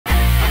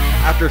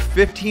After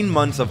 15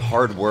 months of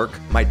hard work,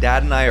 my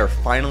dad and I are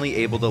finally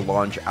able to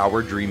launch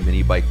our dream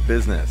mini bike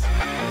business.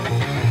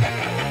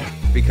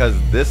 Because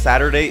this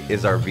Saturday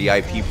is our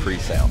VIP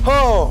presale.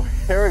 Oh,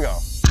 here we go.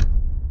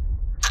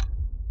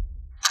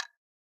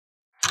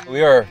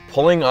 We are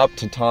pulling up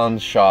to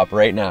Tom's shop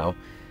right now,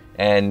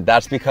 and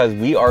that's because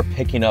we are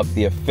picking up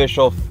the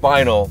official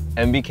final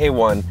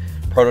MBK1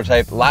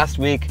 prototype. Last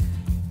week,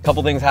 a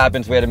couple things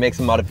happened, so we had to make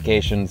some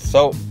modifications.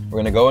 So we're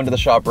gonna go into the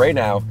shop right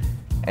now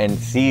and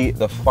see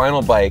the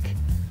final bike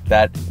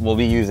that we'll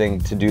be using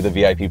to do the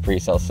VIP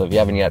presale. So if you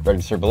haven't yet,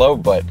 register below,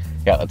 but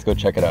yeah, let's go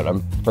check it out.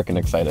 I'm freaking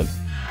excited.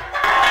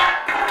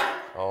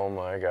 Oh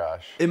my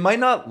gosh. It might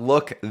not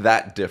look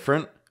that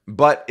different,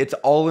 but it's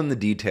all in the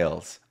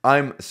details.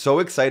 I'm so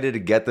excited to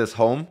get this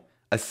home,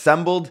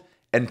 assembled,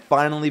 and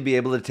finally be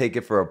able to take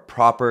it for a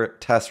proper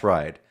test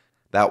ride.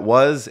 That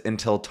was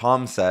until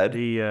Tom said,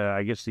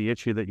 I guess the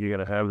issue that you're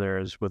going to have there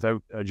is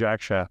without a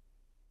jack shaft,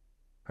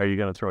 how are you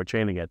going to throw a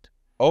chain again?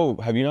 Oh,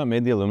 have you not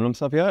made the aluminum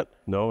stuff yet?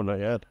 No, not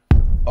yet.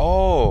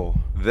 Oh.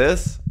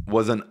 This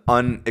was an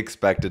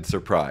unexpected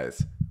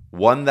surprise,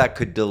 one that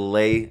could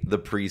delay the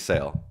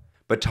presale.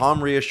 But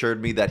Tom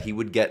reassured me that he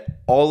would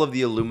get all of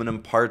the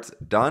aluminum parts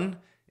done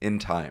in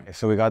time.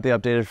 So we got the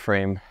updated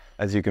frame.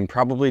 As you can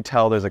probably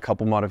tell, there's a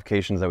couple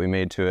modifications that we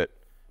made to it.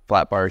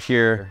 Flat bar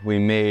here, we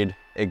made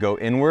it go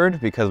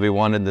inward because we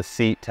wanted the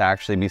seat to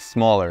actually be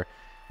smaller.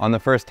 On the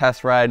first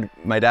test ride,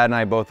 my dad and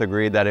I both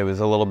agreed that it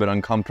was a little bit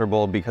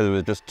uncomfortable because it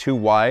was just too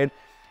wide.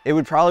 It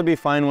would probably be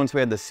fine once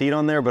we had the seat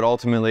on there, but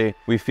ultimately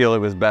we feel it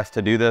was best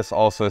to do this.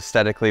 Also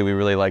aesthetically, we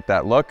really like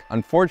that look.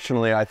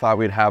 Unfortunately, I thought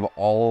we'd have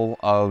all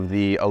of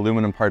the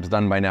aluminum parts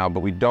done by now, but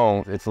we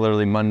don't. It's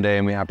literally Monday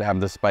and we have to have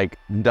this bike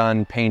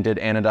done, painted,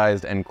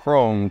 anodized, and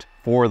chromed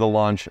for the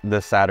launch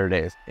this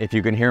Saturday. If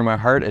you can hear my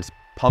heart, it's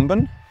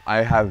pumping.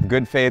 I have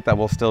good faith that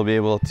we'll still be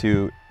able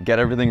to get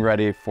everything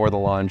ready for the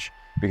launch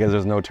because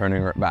there's no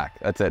turning back.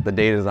 That's it. The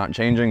date is not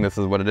changing. This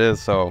is what it is.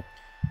 So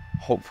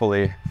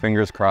hopefully,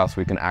 fingers crossed,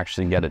 we can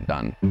actually get it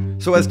done.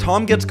 So as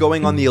Tom gets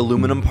going on the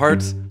aluminum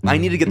parts, I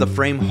need to get the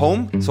frame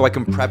home so I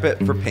can prep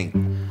it for paint.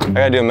 I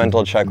gotta do a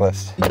mental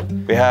checklist.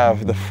 We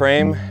have the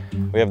frame,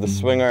 we have the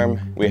swing arm,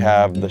 we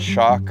have the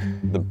shock,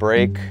 the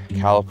brake,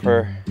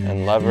 caliper,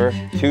 and lever.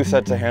 2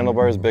 sets of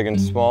handlebars, big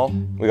and small.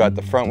 We got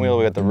the front wheel,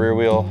 we got the rear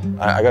wheel.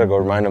 I gotta go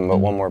remind them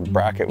about one more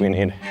bracket we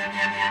need.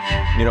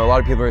 You know, a lot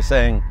of people are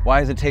saying, why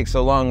does it take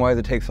so long? Why does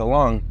it take so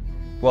long?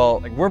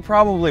 Well, we're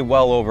probably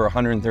well over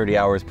 130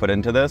 hours put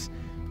into this,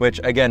 which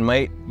again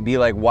might be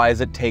like, why does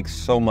it take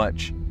so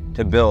much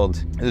to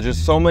build? There's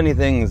just so many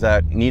things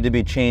that need to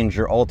be changed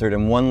or altered,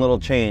 and one little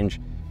change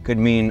could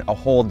mean a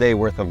whole day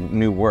worth of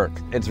new work.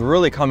 It's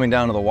really coming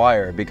down to the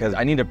wire because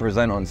I need to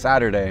present on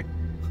Saturday,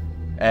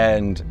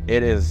 and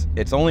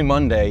it's only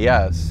Monday,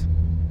 yes,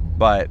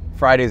 but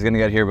Friday's gonna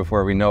get here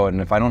before we know it,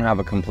 and if I don't have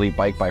a complete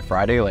bike by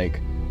Friday,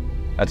 like,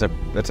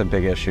 that's a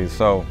big issue.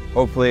 So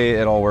hopefully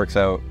it all works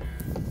out.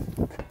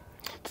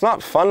 It's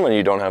not fun when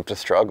you don't have to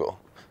struggle.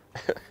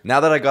 Now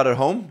that I got it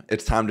home,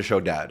 it's time to show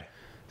Dad.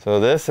 So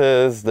this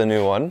is the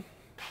new one.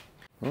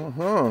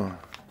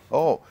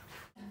 Oh.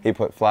 He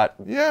put flat.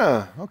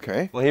 Yeah,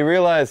 okay. Well, he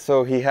realized,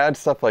 so he had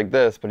stuff like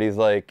this, but he's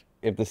like,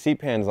 if the seat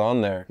pan's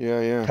on there,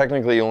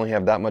 technically you only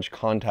have that much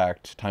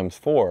contact times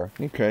 4.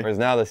 Okay. Whereas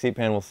now the seat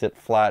pan will sit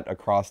flat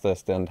across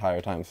this the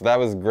entire time. So that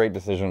was a great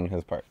decision on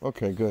his part.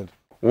 Okay, good.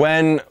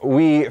 When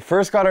we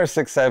first got our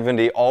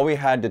 670, all we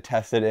had to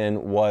test it in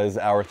was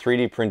our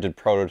 3D printed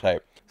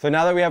prototype. So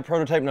now that we have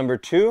prototype number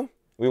 2,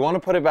 we want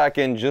to put it back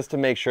in just to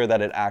make sure that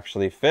it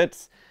actually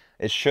fits.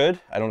 It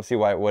should. I don't see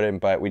why it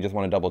wouldn't, but we just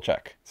want to double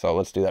check. So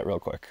let's do that real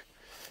quick.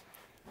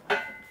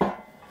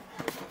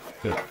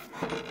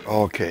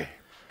 Okay.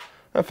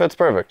 That fits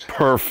perfect.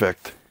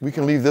 Perfect. We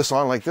can leave this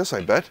on like this,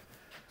 I bet.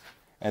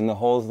 And the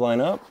holes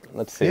line up.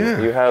 Let's see. Yeah.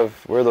 You have,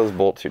 where are those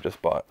bolts you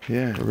just bought?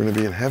 Yeah, we're gonna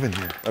be in heaven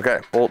here. Okay,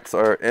 bolts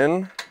are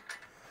in.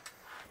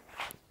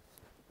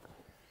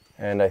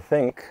 And I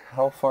think,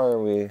 how far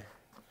are we?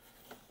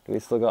 Do we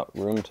still got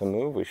room to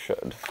move? We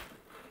should.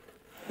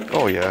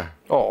 Oh yeah.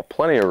 Oh,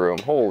 plenty of room.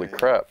 Holy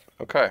crap.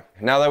 Okay.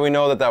 Now that we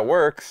know that that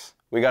works,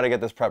 we got to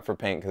get this prepped for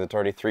paint because it's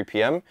already 3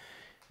 p.m.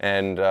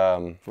 And I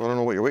don't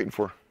know what you're waiting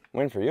for.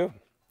 waiting for you.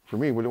 For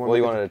me, what do you want? Well,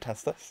 you wanted to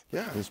test this?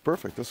 Yeah, it's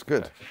perfect. That's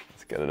good. Okay,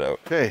 let's get it out.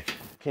 Okay.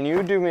 Can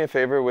you do me a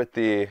favor with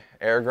the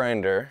air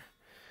grinder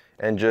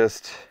and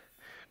just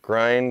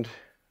grind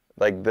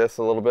like this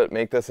a little bit?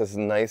 Make this as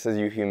nice as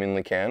you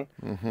humanly can.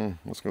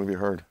 It's gonna be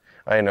hard.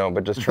 I know,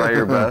 but just try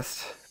your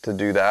best to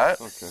do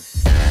that.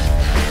 Okay.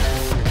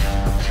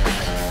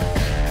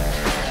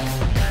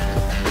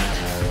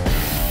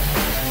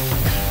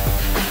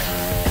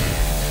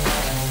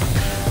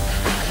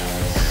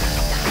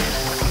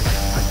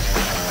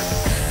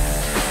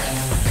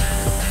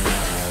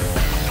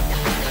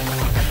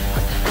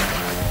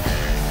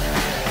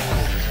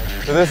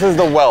 So this is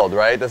the weld,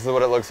 right? This is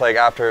what it looks like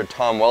after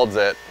Tom welds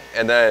it.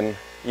 And then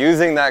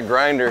using that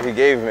grinder he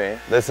gave me,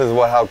 this is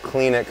how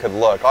clean it could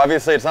look.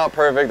 Obviously it's not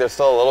perfect, there's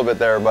still a little bit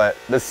there, but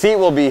the seat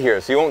will be here,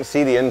 so you won't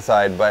see the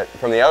inside, but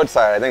from the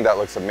outside, I think that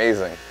looks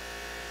amazing.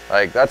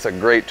 Like, that's a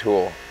great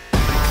tool.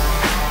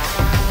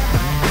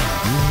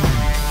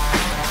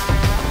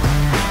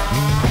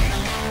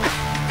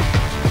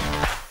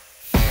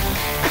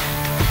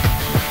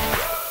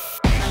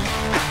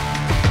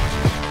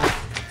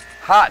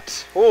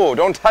 Hot. Oh,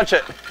 don't touch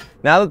it.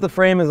 Now that the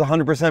frame is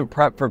 100%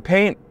 prepped for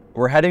paint,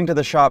 we're heading to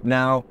the shop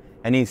now,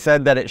 and he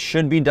said that it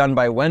should be done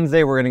by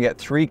Wednesday. We're gonna get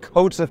 3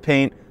 coats of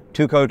paint,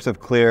 2 coats of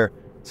clear,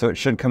 so it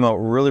should come out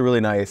really, really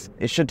nice.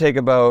 It should take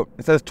about,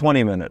 it says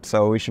 20 minutes,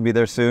 so we should be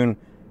there soon,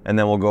 and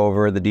then we'll go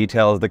over the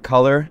details. The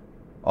color,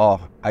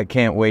 oh, I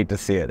can't wait to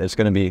see it. It's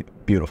gonna be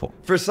beautiful.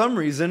 For some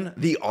reason,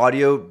 the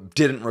audio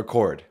didn't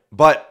record,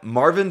 but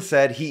Marvin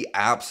said he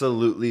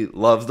absolutely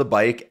loves the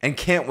bike and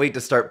can't wait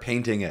to start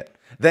painting it.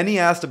 Then he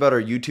asked about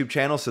our YouTube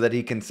channel so that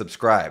he can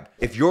subscribe.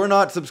 If you're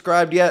not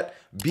subscribed yet,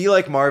 be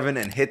like Marvin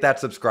and hit that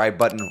subscribe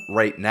button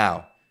right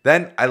now.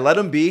 Then I let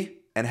him be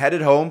and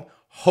headed home,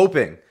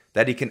 hoping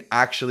that he can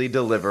actually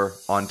deliver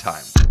on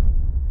time.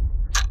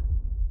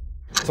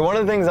 So one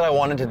of the things that I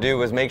wanted to do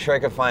was make sure I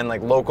could find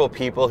like local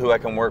people who I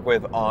can work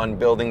with on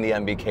building the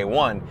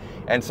MBK1.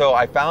 And so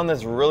I found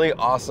this really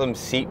awesome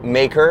seat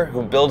maker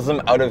who builds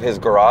them out of his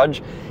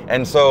garage.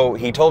 And so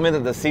he told me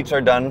that the seats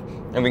are done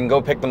and we can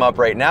go pick them up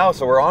right now.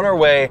 So we're on our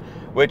way,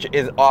 which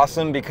is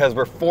awesome because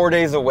we're 4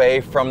 days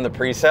away from the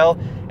pre-sale.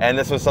 And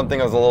this was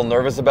something I was a little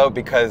nervous about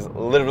because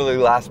literally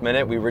last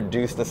minute we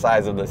reduced the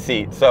size of the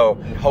seat. So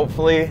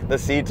hopefully the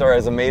seats are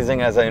as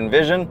amazing as I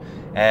envision.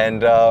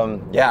 And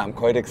yeah, I'm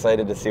quite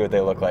excited to see what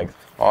they look like.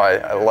 Oh,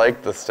 I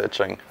like the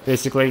stitching.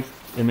 Basically,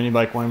 the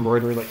Minibike one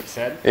embroidery, like you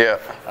said.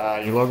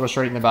 Yeah. Your logo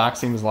straight in the back,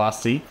 same as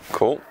last seat.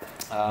 Cool.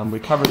 We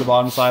covered the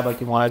bottom side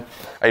like you wanted.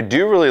 I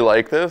do really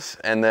like this,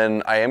 and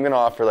then I am going to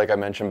offer, like I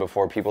mentioned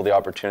before, people the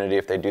opportunity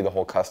if they do the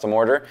whole custom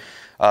order.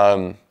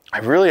 So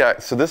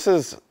this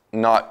is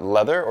not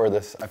leather, or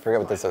this, I forget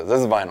what this is. This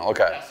is vinyl,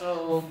 okay. Yeah,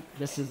 so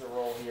this is a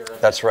roll here.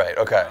 That's right,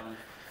 okay.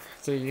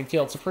 So you can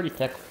feel it's a pretty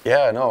thick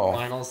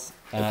vinyls.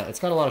 It's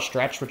got a lot of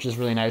stretch, which is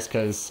really nice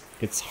because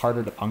it's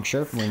harder to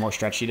puncture the more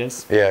stretchy it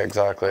is. Yeah,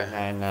 exactly.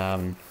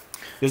 And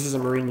this is a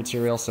marine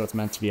material, so it's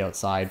meant to be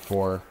outside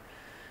for,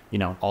 you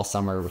know, all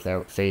summer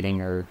without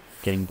fading or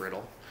getting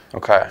brittle.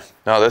 Okay.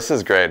 No, this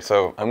is great.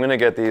 So I'm going to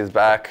get these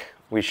back.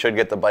 We should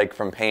get the bike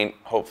from paint,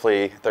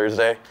 hopefully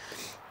Thursday.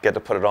 Get to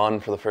put it on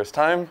for the first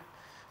time.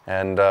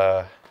 And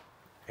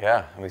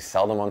yeah, we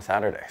sell them on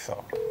Saturday,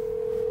 so.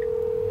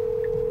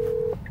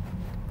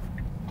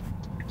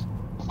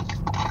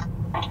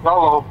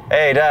 Hello.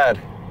 Hey, Dad.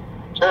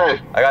 Hey,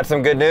 I got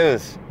some good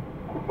news.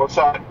 what's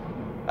that?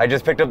 I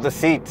just picked up the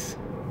seats.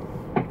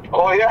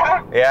 Oh,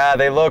 yeah? Yeah,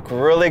 they look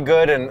really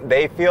good and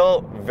they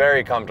feel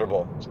very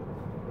comfortable.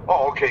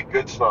 Oh, okay,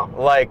 good stuff.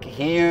 Like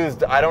he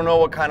used, I don't know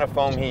what kind of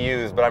foam he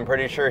used, but I'm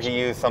pretty sure he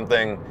used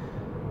something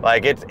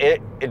like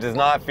it does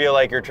not feel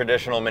like your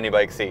traditional mini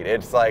bike seat.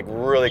 It's like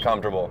really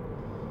comfortable.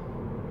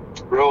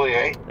 Really,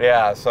 eh?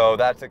 Yeah, so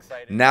that's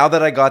exciting. Now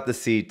that I got the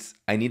seats,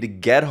 I need to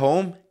get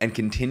home and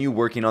continue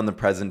working on the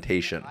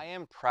presentation. I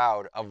am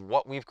proud of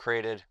what we've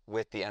created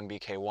with the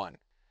MBK1.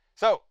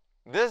 So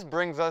this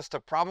brings us to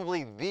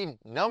probably the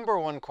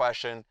 #1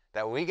 question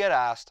that we get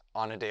asked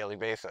on a daily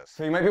basis.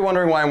 So you might be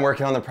wondering why I'm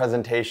working on the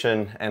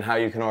presentation and how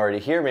you can already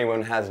hear me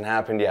when it hasn't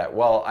happened yet.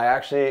 Well, I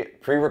actually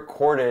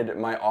pre-recorded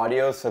my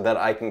audio so that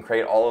I can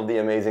create all of the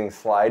amazing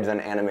slides and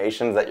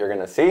animations that you're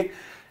gonna see.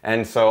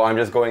 And so I'm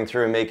just going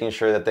through and making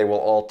sure that they will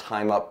all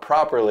time up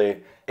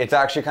properly. It's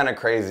actually kind of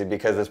crazy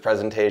because this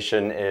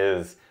presentation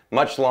is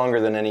much longer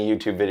than any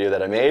YouTube video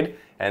that I made.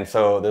 And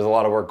so there's a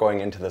lot of work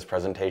going into this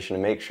presentation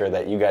to make sure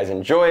that you guys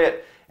enjoy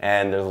it.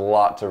 And there's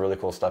lots of really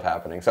cool stuff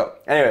happening. So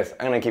anyways,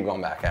 I'm gonna keep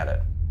going back at it.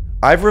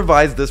 I've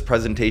revised this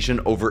presentation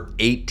over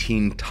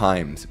 18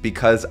 times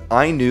because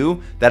I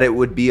knew that it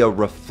would be a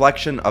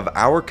reflection of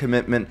our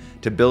commitment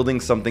to building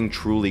something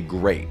truly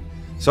great.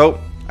 So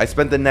I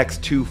spent the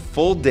next 2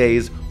 full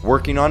days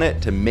working on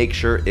it to make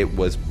sure it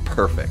was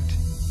perfect.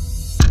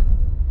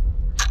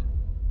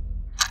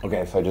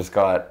 Okay, so I just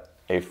got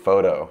a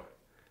photo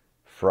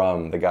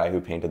from the guy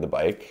who painted the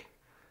bike.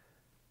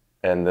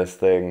 And this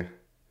thing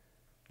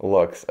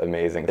looks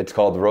amazing. It's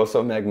called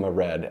Rosso Magma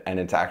Red, and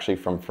it's actually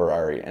from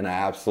Ferrari, and I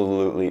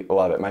absolutely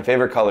love it. My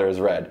favorite color is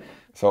red,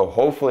 so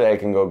hopefully I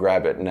can go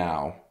grab it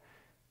now.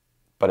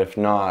 But if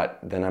not,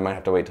 then I might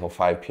have to wait till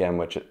 5 p.m.,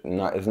 which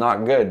is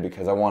not good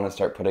because I want to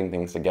start putting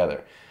things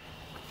together.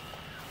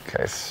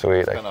 Okay,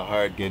 sweet. It's kind of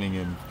hard getting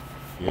in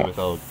here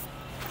without...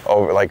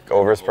 Oh, like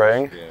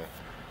overspraying? Yeah.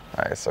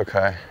 Nice,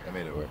 okay. I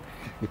made it work.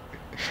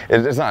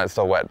 It's not, it's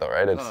still wet though,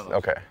 right? It's No.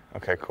 okay.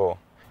 Okay, cool.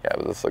 Yeah,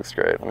 but this looks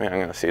great. I'm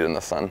gonna see it in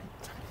the sun.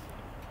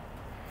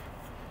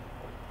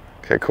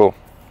 Okay, cool.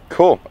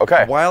 Cool,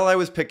 okay. While I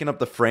was picking up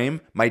the frame,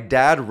 my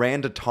dad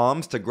ran to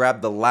Tom's to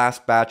grab the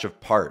last batch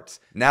of parts.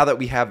 Now that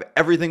we have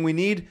everything we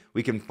need,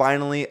 we can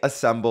finally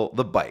assemble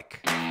the bike.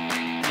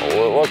 What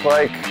will it look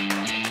like?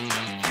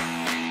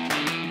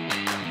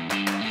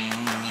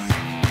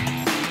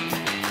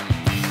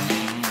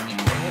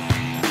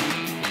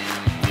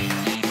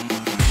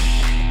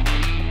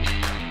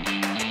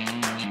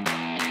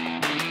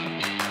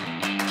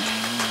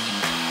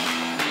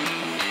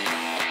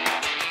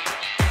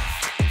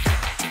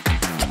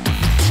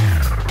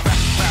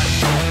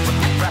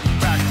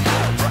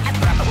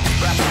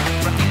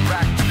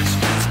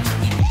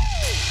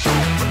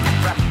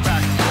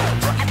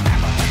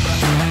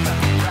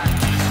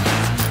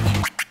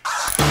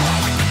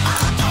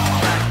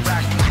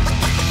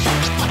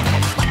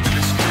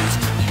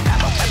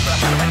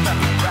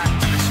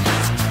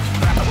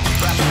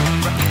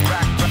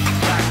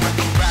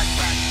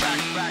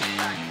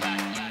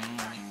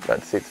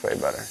 seat's way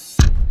better.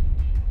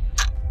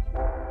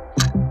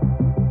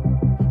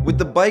 With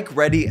the bike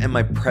ready and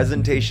my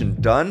presentation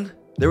done,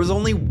 there was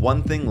only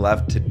one thing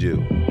left to do.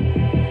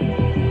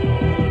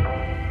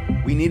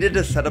 We needed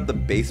to set up the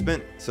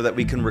basement so that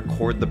we can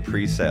record the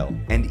pre-sale.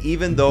 And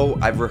even though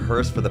I've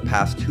rehearsed for the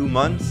past 2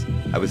 months,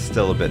 I was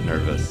still a bit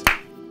nervous.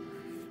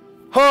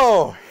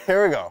 Oh,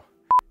 here we go.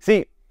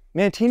 See,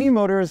 Mantini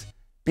Motors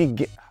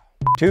begin.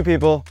 Two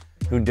people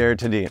who dare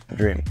to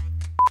dream.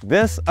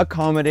 This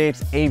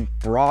accommodates a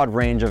broad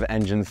range of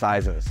engine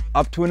sizes,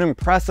 up to an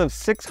impressive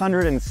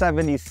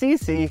 670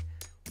 cc.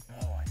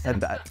 Oh, I said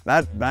that.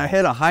 That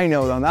hit a high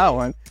note on that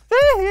one.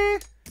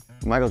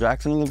 Michael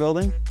Jackson in the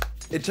building.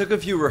 It took a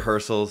few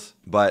rehearsals,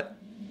 but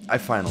I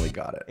finally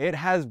got it. It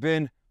has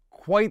been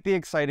quite the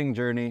exciting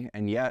journey,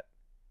 and yet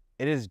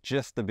it is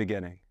just the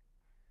beginning.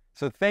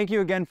 So thank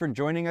you again for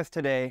joining us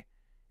today,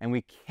 and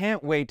we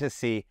can't wait to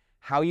see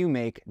how you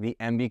make the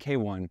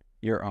MBK1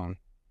 your own.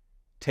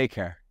 Take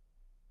care.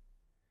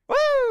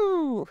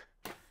 Woo!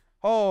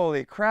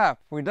 Holy crap,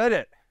 we did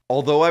it.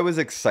 Although I was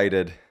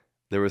excited,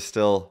 there was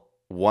still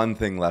one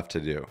thing left to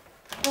do.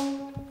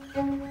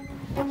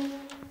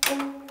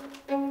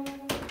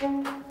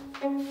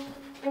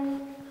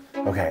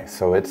 Okay,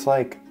 so it's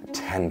like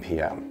 10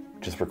 p.m.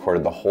 Just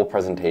recorded the whole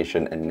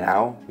presentation, and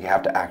now we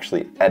have to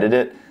actually edit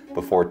it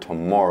before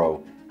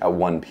tomorrow at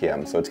 1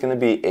 p.m. So it's gonna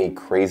be a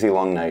crazy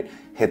long night.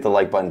 Hit the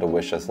like button to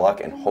wish us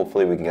luck, and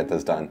hopefully we can get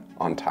this done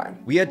on time.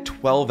 We had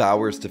 12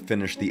 hours to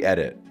finish the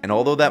edit, and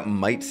although that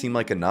might seem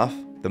like enough,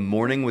 the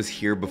morning was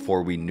here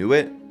before we knew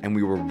it, and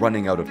we were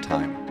running out of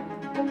time.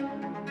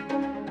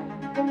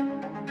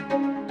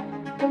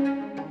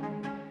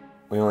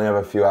 We only have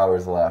a few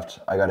hours left.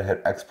 I gotta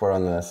hit export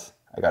on this.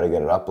 I gotta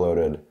get it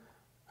uploaded.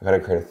 I gotta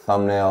create a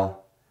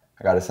thumbnail.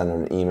 I gotta send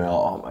them an email.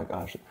 Oh my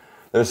gosh.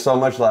 There's so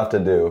much left to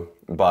do,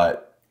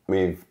 but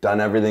we've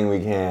done everything we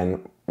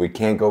can. We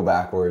can't go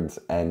backwards,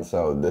 and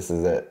so this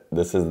is it.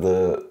 This is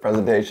the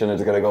presentation.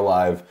 It's gonna go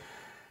live,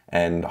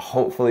 and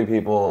hopefully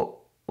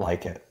people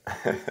like it.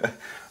 All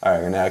right,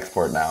 I'm gonna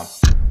export now.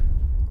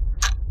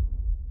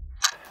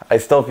 I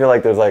still feel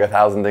like there's like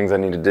 1,000 things I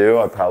need to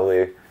do.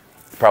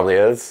 Probably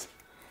is.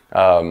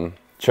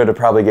 Should have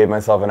probably gave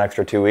myself an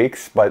extra 2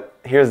 weeks, but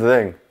here's the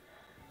thing.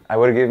 I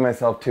would have given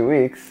myself 2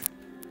 weeks,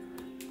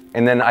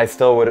 and then I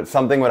still would have,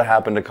 something would have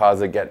happened to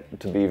cause it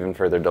to be even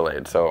further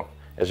delayed. So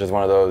it's just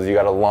one of those, you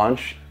gotta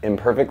launch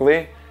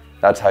imperfectly.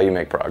 That's how you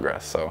make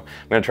progress. So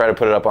I'm gonna try to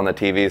put it up on the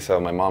TV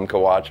so my mom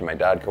could watch and my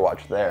dad could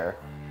watch there.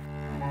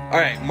 All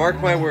right, mark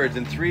my words,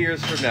 in 3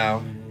 years from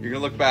now, you're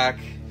gonna look back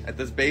at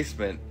this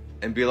basement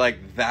and be like,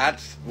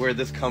 that's where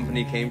this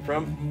company came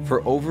from?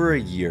 For over a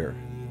year,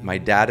 my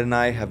dad and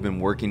I have been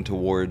working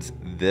towards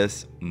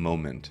this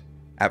moment.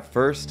 At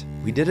first,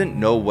 we didn't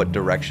know what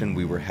direction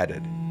we were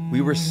headed.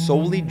 We were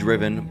solely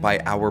driven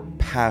by our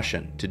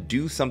passion to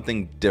do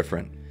something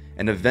different,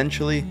 and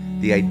eventually,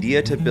 the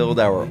idea to build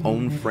our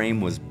own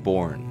frame was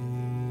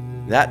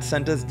born. That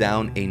sent us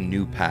down a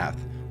new path,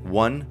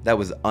 one that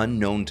was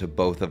unknown to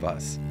both of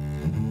us.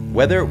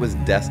 Whether it was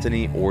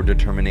destiny or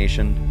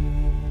determination,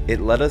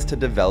 it led us to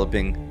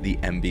developing the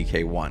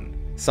MBK1.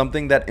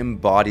 Something that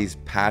embodies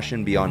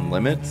passion beyond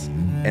limits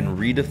and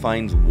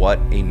redefines what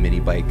a mini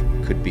bike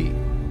could be.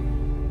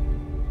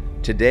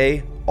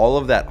 Today, all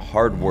of that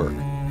hard work,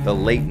 the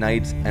late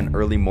nights and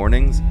early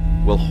mornings,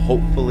 will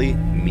hopefully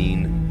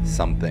mean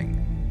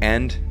something.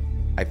 And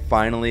I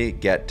finally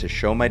get to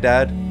show my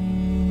dad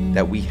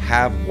that we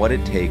have what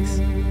it takes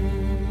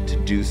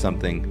to do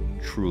something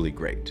truly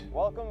great.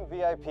 Welcome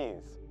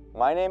VIPs.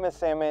 My name is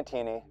Sam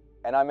Mantini,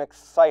 and I'm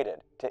excited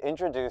to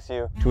introduce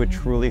you to a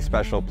truly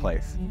special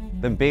place.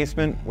 The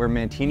basement where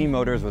Mantini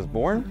Motors was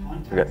born.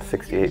 We got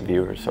 68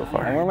 viewers so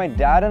far. And where my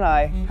dad and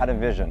I had a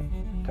vision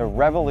to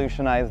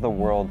revolutionize the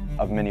world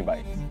of mini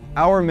bikes.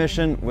 Our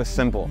mission was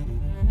simple: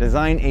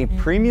 design a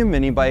premium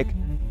mini bike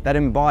that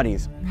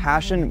embodies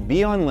passion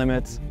beyond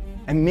limits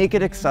and make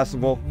it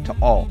accessible to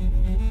all.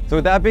 So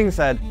with that being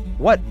said,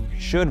 what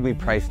should we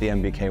price the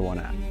MBK1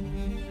 at?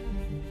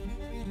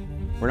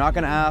 We're not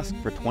gonna ask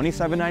for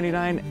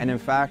 $27.99, and in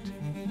fact,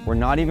 we're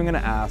not even gonna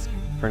ask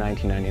for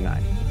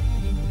 $19.99.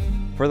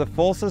 For the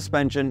full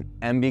suspension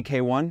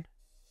MBK1,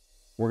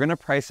 we're gonna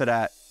price it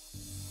at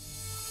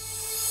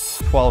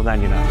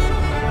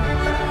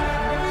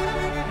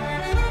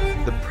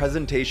 $12.99. The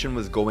presentation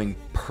was going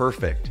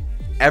perfect.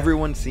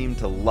 Everyone seemed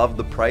to love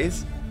the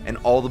price and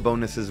all the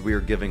bonuses we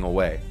were giving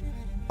away.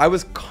 I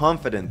was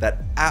confident that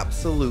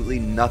absolutely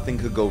nothing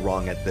could go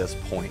wrong at this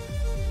point.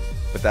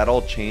 But that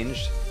all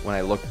changed when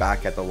I looked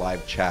back at the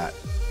live chat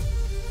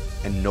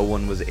and no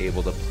one was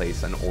able to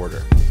place an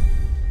order.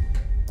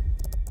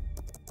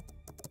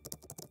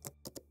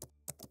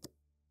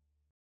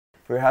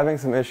 We're having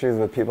some issues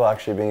with people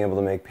actually being able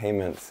to make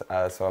payments,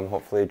 so I'm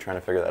hopefully trying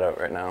to figure that out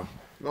right now.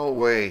 No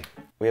way.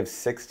 We have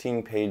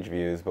 16 page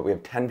views, but we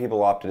have 10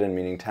 people opted in,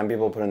 meaning 10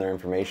 people put in their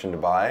information to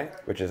buy,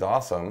 which is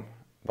awesome,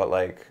 but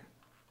like,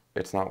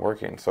 it's not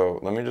working. So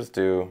let me just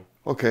do,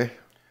 Okay.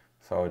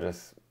 so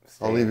just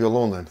I'll leave you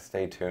alone then.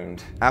 Stay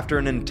tuned. After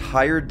an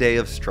entire day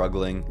of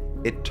struggling,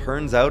 it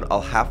turns out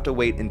I'll have to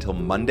wait until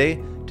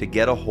Monday to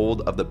get a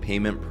hold of the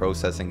payment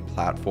processing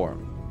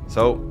platform.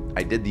 So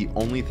I did the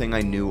only thing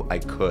I knew I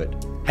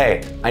could.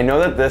 Hey, I know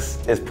that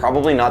this is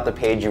probably not the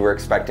page you were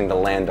expecting to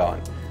land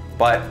on,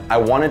 but I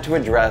wanted to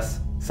address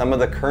some of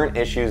the current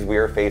issues we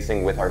are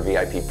facing with our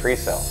VIP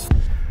presale.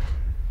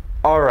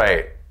 All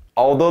right,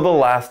 although the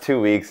last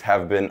 2 weeks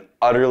have been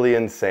utterly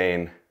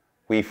insane,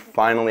 we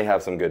finally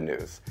have some good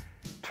news.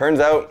 Turns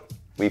out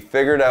we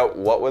figured out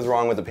what was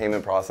wrong with the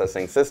payment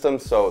processing system,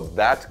 so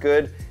that's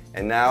good.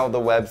 And now the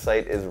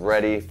website is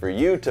ready for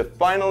you to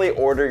finally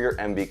order your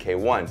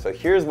MBK1. So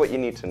here's what you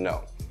need to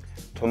know.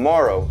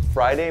 Tomorrow,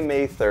 Friday,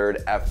 May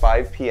 3rd at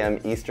 5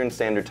 p.m. Eastern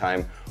Standard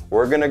Time,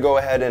 we're gonna go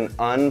ahead and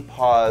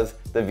unpause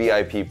the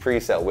VIP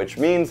presale, which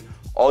means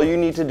all you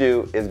need to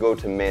do is go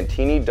to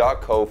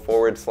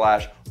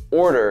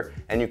mantini.co/order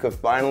and you can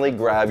finally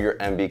grab your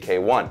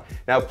MBK1.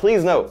 Now,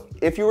 please note,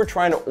 if you were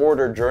trying to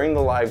order during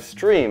the live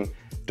stream,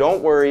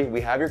 don't worry,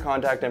 we have your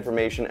contact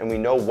information and we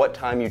know what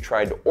time you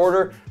tried to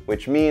order,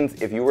 which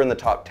means if you were in the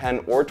top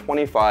 10 or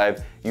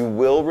 25, you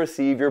will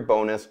receive your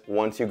bonus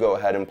once you go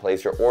ahead and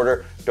place your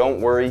order.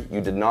 Don't worry,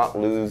 you did not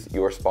lose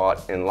your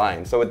spot in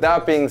line. So with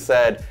that being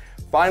said,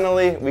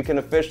 finally, we can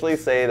officially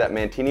say that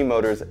Mantini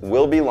Motors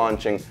will be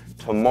launching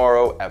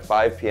tomorrow at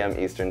 5 p.m.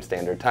 Eastern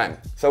Standard Time.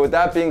 So with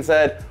that being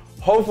said,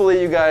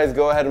 hopefully you guys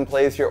go ahead and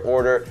place your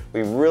order.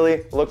 We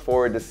really look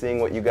forward to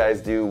seeing what you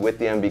guys do with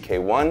the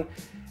MBK1.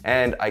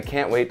 And I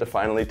can't wait to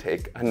finally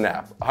take a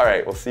nap. All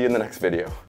right, we'll see you in the next video.